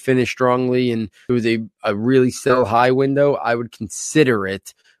he finished strongly and it was a really sell high window, I would consider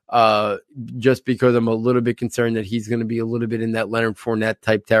it. Just because I'm a little bit concerned that he's going to be a little bit in that Leonard Fournette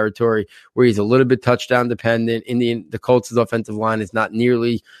type territory where he's a little bit touchdown dependent. The Colts' offensive line is not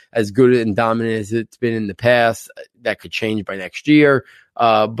nearly as good and dominant as it's been in the past. That could change by next year.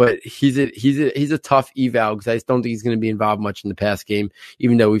 But he's a tough eval because I just don't think he's going to be involved much in the pass game,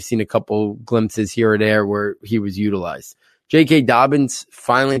 even though we've seen a couple glimpses here or there where he was utilized. J.K. Dobbins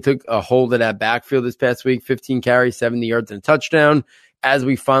finally took a hold of that backfield this past week, 15 carries, 70 yards and a touchdown. As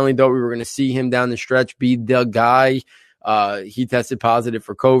we finally thought we were going to see him down the stretch be the guy. He tested positive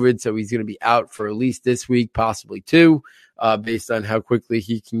for COVID, so he's going to be out for at least this week, possibly 2, based on how quickly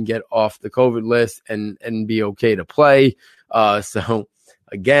he can get off the COVID list and be okay to play. So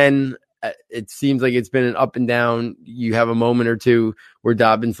again, it seems like it's been an up and down. You have a moment or two where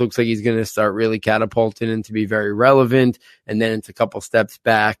Dobbins looks like he's going to start really catapulting and to be very relevant. And then it's a couple steps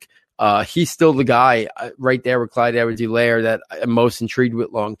back He's still the guy right there with Clyde Edwards-Helaire that I'm most intrigued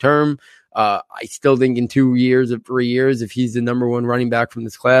with long term. I still think in 2 years or 3 years, if he's the number one running back from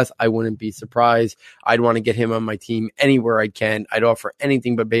this class, I wouldn't be surprised. I'd want to get him on my team anywhere I can. I'd offer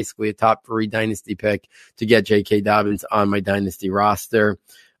anything but basically a top 3 dynasty pick to get J.K. Dobbins on my dynasty roster.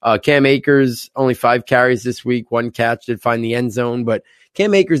 Cam Akers, only 5 carries this week, 1 catch, did find the end zone, but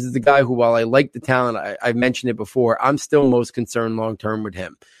Cam Akers is the guy who, while I like the talent, I've mentioned it before, I'm still most concerned long-term with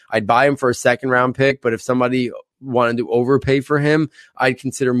him. I'd buy him for a second-round pick, but if somebody wanted to overpay for him, I'd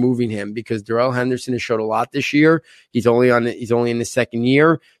consider moving him because Darrell Henderson has showed a lot this year. He's only in his second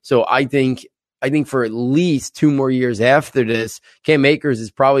year. So I think for at least 2 more years after this, Cam Akers is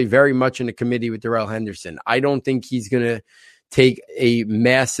probably very much in a committee with Darrell Henderson. I don't think he's going to take a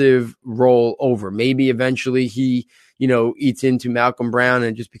massive role over. Maybe eventually he, eats into Malcolm Brown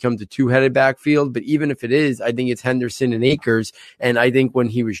and just becomes a 2-headed backfield. But even if it is, I think it's Henderson and Akers. And I think when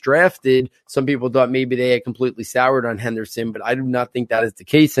he was drafted, some people thought maybe they had completely soured on Henderson, but I do not think that is the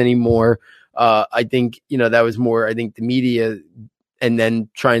case anymore. I think, that was more, I think the media and then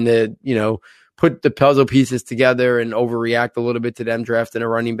trying to, put the puzzle pieces together and overreact a little bit to them drafting a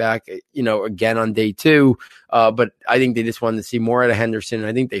running back, again on day 2. But I think they just wanted to see more out of Henderson. And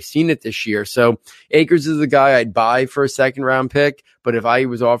I think they've seen it this year. So Akers is the guy I'd buy for a second-round pick. But if I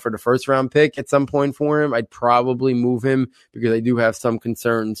was offered a first-round pick at some point for him, I'd probably move him because I do have some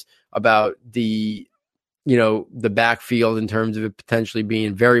concerns about the backfield in terms of it potentially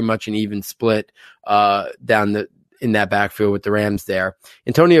being very much an even split in that backfield with the Rams there.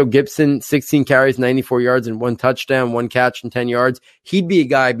 Antonio Gibson, 16 carries, 94 yards, and 1 touchdown, 1 catch, and 10 yards. He'd be a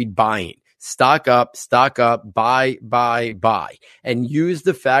guy I'd be buying. Stock up, buy, and use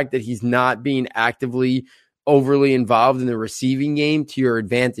the fact that he's not being actively overly involved in the receiving game to your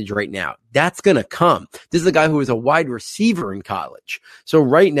advantage right now. That's going to come. This is a guy who was a wide receiver in college. So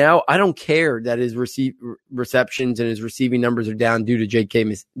right now, I don't care that his receptions and his receiving numbers are down due to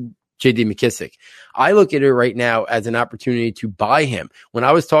J.D. McKissick. I look at it right now as an opportunity to buy him. When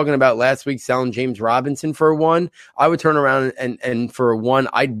I was talking about last week selling James Robinson for a 1, I would turn around and for a 1,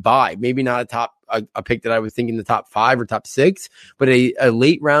 I'd buy. Maybe not a pick that I was thinking the top 5 or top 6, but a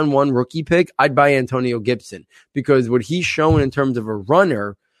late round 1 rookie pick, I'd buy Antonio Gibson because what he's shown in terms of a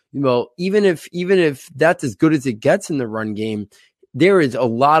runner, even if that's as good as it gets in the run game, there is a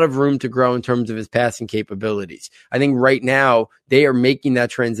lot of room to grow in terms of his passing capabilities. I think right now they are making that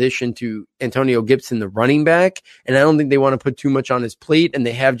transition to Antonio Gibson, the running back, and I don't think they want to put too much on his plate, and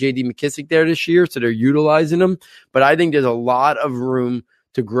they have J.D. McKissick there this year, so they're utilizing him. But I think there's a lot of room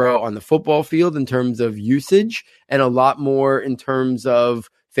to grow on the football field in terms of usage and a lot more in terms of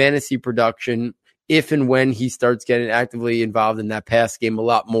fantasy production if and when he starts getting actively involved in that pass game a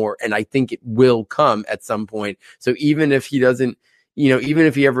lot more, and I think it will come at some point. So even if he doesn't, even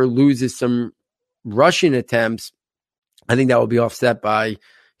if he ever loses some rushing attempts, I think that will be offset by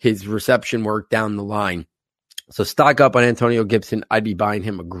his reception work down the line. So stock up on Antonio Gibson. I'd be buying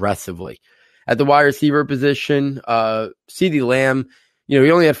him aggressively. At the wide receiver position, CeeDee Lamb, he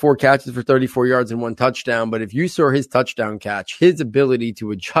only had 4 catches for 34 yards and 1 touchdown. But if you saw his touchdown catch, his ability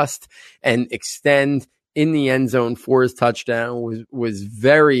to adjust and extend in the end zone for his touchdown was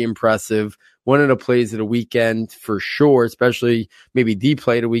very impressive. One of the plays of the weekend for sure, especially maybe the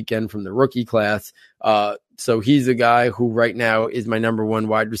play of the weekend from the rookie class. So he's a guy who right now is my number 1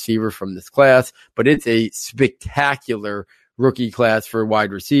 wide receiver from this class, but it's a spectacular rookie class for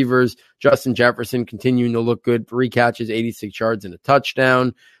wide receivers. Justin Jefferson continuing to look good. 3 catches, 86 yards, and a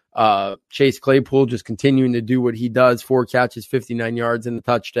touchdown. Chase Claypool just continuing to do what he does. 4 catches, 59 yards, and a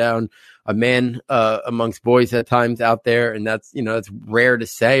touchdown. A man amongst boys at times out there, and that's rare to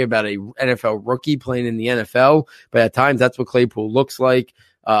say about a NFL rookie playing in the NFL, but at times that's what Claypool looks like.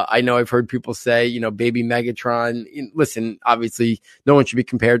 I know I've heard people say, baby Megatron. Listen, obviously no one should be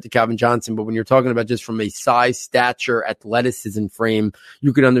compared to Calvin Johnson, but when you're talking about just from a size, stature, athleticism frame,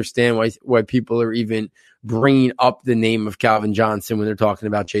 you can understand why people are even bringing up the name of Calvin Johnson when they're talking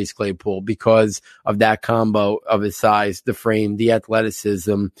about Chase Claypool because of that combo of his size, the frame, the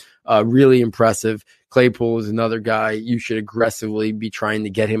athleticism. Really impressive. Claypool is another guy you should aggressively be trying to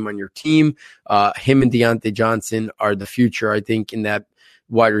get him on your team. Him and Deontay Johnson are the future, I think, in that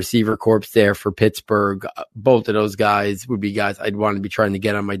wide receiver corps there for Pittsburgh. Both of those guys would be guys I'd want to be trying to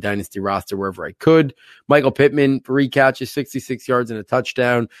get on my dynasty roster wherever I could. Michael Pittman, 3 catches, 66 yards, and a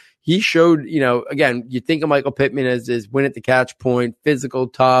touchdown. He showed, again, you think of Michael Pittman as his win at the catch point, physical,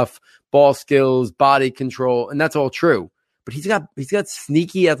 tough, ball skills, body control, and that's all true. but he's got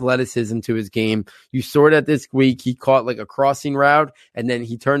sneaky athleticism to his game. You saw it this week. He caught like a crossing route, and then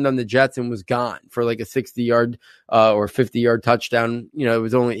he turned on the jets and was gone for like a 60-yard or 50-yard touchdown. You know, it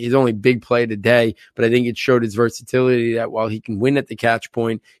was his only big play today, but I think it showed his versatility that while he can win at the catch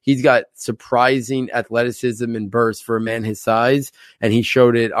point, he's got surprising athleticism and burst for a man his size, and he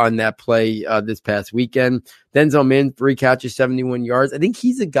showed it on that play this past weekend. Denzel Mims, 3 catches, 71 yards. I think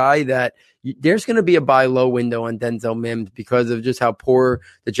he's a guy that there's going to be a buy low window on Denzel Mims because of just how poor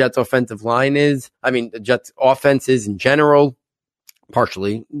the Jets offensive line is. I mean, the Jets offense is in general,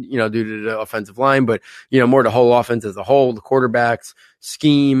 partially, you know, due to the offensive line, but, you know, more the whole offense as a whole, the quarterbacks,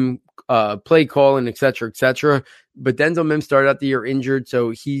 scheme, play calling, et cetera, et cetera. But Denzel Mims started out the year injured, so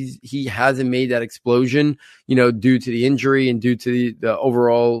he hasn't made that explosion, you know, due to the injury and due to the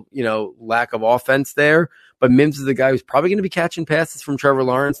overall, you know, lack of offense there. But Mims is the guy who's probably going to be catching passes from Trevor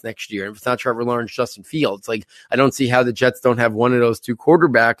Lawrence next year. And if it's not Trevor Lawrence, Justin Fields. Like, I don't see how the Jets don't have one of those two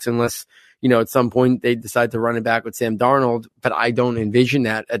quarterbacks unless, you know, at some point they decide to run it back with Sam Darnold. But I don't envision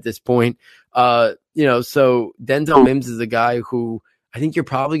that at this point. You know, so Denzel Mims is a guy who I think you're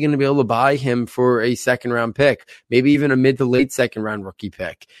probably going to be able to buy him for a second-round pick, maybe even a mid to late second-round rookie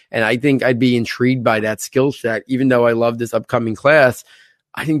pick. And I think I'd be intrigued by that skill set, even though I love this upcoming class.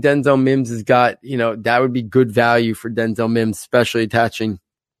 I think Denzel Mims has got, you know, that would be good value for Denzel Mims, especially attaching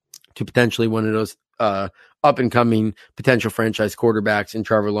to potentially one of those up-and-coming potential franchise quarterbacks in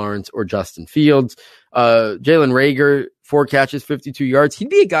Trevor Lawrence or Justin Fields. Jalen Reagor, 4 catches, 52 yards. He'd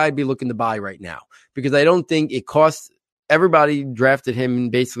be a guy I'd be looking to buy right now because I don't think it costs. Everybody drafted him in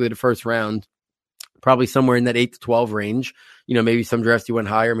basically the first round, probably somewhere in that 8 to 12 range. You know, maybe some drafts he went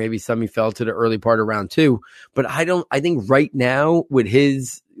higher, maybe some he fell to the early part of round 2. But I think right now with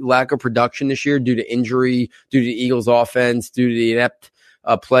his lack of production this year due to injury, due to the Eagles offense, due to the inept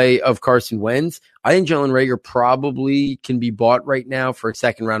play of Carson Wentz, I think Jalen Reagor probably can be bought right now for a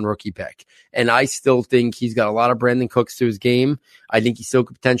second-round rookie pick. And I still think he's got a lot of Brandon Cooks to his game. I think he still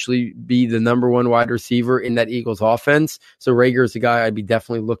could potentially be the number 1 wide receiver in that Eagles offense. So Reagor is a guy I'd be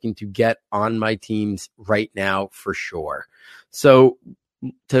definitely looking to get on my teams right now for sure. So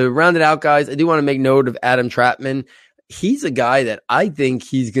to round it out, guys, I do want to make note of Adam Trautman. He's a guy that I think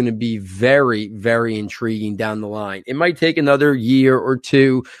he's going to be very, very intriguing down the line. It might take another year or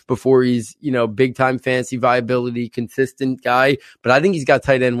two before he's, you know, big time fantasy viability, consistent guy, but I think he's got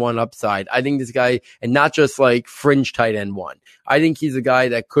tight end 1 upside. I think this guy, and not just like fringe tight end 1. I think he's a guy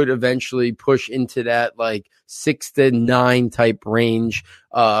that could eventually push into that like 6 to 9 type range,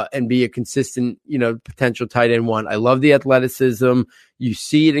 and be a consistent, you know, potential tight end 1. I love the athleticism. You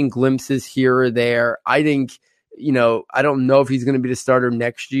see it in glimpses here or there. I think, you know, I don't know if he's going to be the starter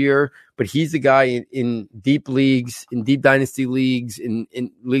next year, but he's a guy in deep leagues, in deep dynasty leagues, in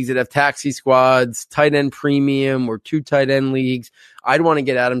leagues that have taxi squads, tight end premium or 2 tight end leagues. I'd want to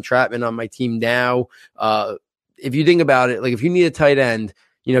get Adam Trautman on my team now. If you think about it, like if you need a tight end,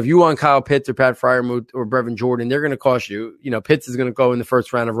 you know, if you want Kyle Pitts or Pat Freiermuth or Brevin Jordan, they're going to cost you. You know, Pitts is going to go in the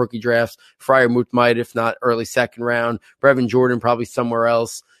first round of rookie drafts. Freiermuth might, if not early second round. Brevin Jordan probably somewhere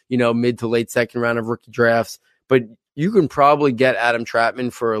else, you know, mid to late second round of rookie drafts. But you can probably get Adam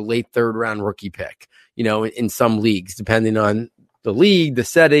Trautman for a late third round rookie pick, you know, in some leagues, depending on the league, the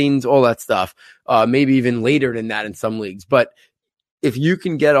settings, all that stuff. Maybe even later than that in some leagues. But if you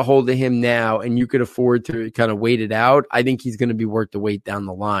can get a hold of him now and you could afford to kind of wait it out, I think he's going to be worth the wait down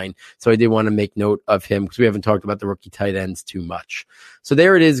the line. So I did want to make note of him because we haven't talked about the rookie tight ends too much. So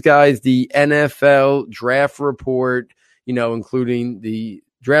there it is, guys, the NFL draft report, you know, including the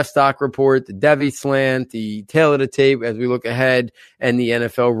draft stock report, the Devy slant, the tail of the tape as we look ahead, and the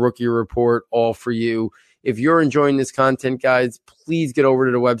NFL rookie report, all for you. If you're enjoying this content, guys, please get over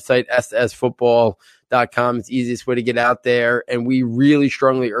to the website, ssfootball.com. It's the easiest way to get out there. And we really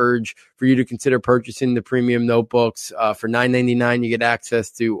strongly urge for you to consider purchasing the premium notebooks. For $9.99, you get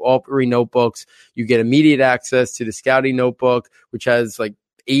access to all 3 notebooks. You get immediate access to the scouting notebook, which has like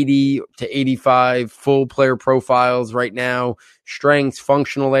 80 to 85 full player profiles right now, strengths,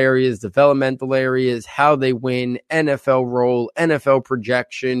 functional areas, developmental areas, how they win, NFL role, NFL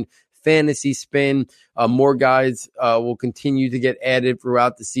projection, fantasy spin. More guys will continue to get added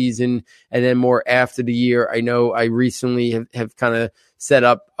throughout the season and then more after the year. I know I recently have kind of set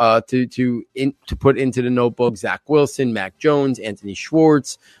up to put into the notebook Zach Wilson, Mac Jones, Anthony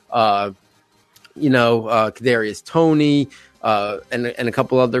Schwartz, Kadarius Toney, and a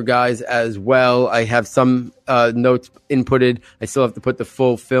couple other guys as well. I have some notes inputted. I still have to put the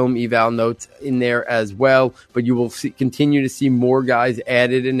full film eval notes in there as well, but you will continue to see more guys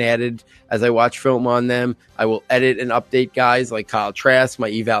added as I watch film on them. I will edit and update guys like Kyle Trask. My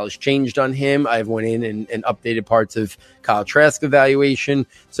eval has changed on him. I've went in and updated parts of Kyle Trask evaluation.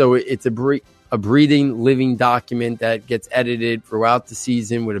 So it's a breathing, living document that gets edited throughout the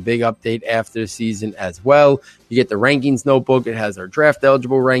season with a big update after the season as well. You get the rankings notebook. It has our draft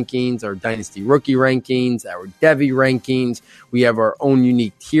eligible rankings, our dynasty rookie rankings, our Devy rankings. We have our own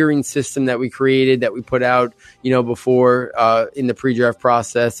unique tiering system that we created that we put out, before in the pre-draft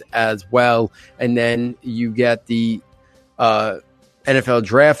process as well. And then you get the NFL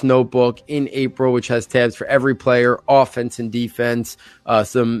Draft Notebook in April, which has tabs for every player, offense and defense,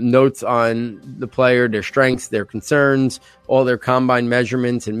 some notes on the player, their strengths, their concerns, all their combine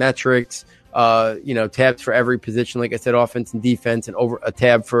measurements and metrics, tabs for every position, like I said, offense and defense, and over a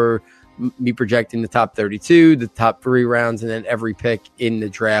tab for me projecting the top 32, the top 3 rounds, and then every pick in the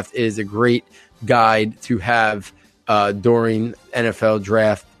draft. It is a great guide to have during NFL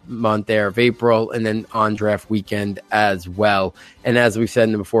Draft month there of April, and then on draft weekend as well. And as we've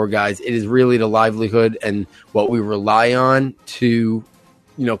said before, guys, it is really the livelihood and what we rely on to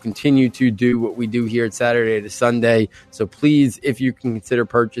continue to do what we do here at Saturday to Sunday. So please, if you can consider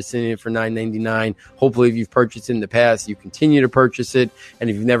purchasing it for $9.99, hopefully if you've purchased it in the past, you continue to purchase it. And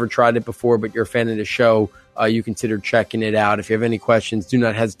if you've never tried it before but you're a fan of the show, you consider checking it out. If you have any questions, do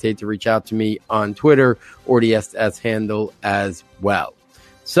not hesitate to reach out to me on Twitter or the SS handle as well.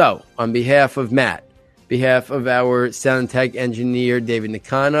 So, on behalf of Matt, behalf of our sound tech engineer, David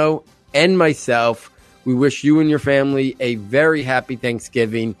Nicano, and myself, we wish you and your family a very happy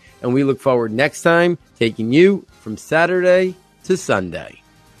Thanksgiving, and we look forward next time taking you from Saturday to Sunday.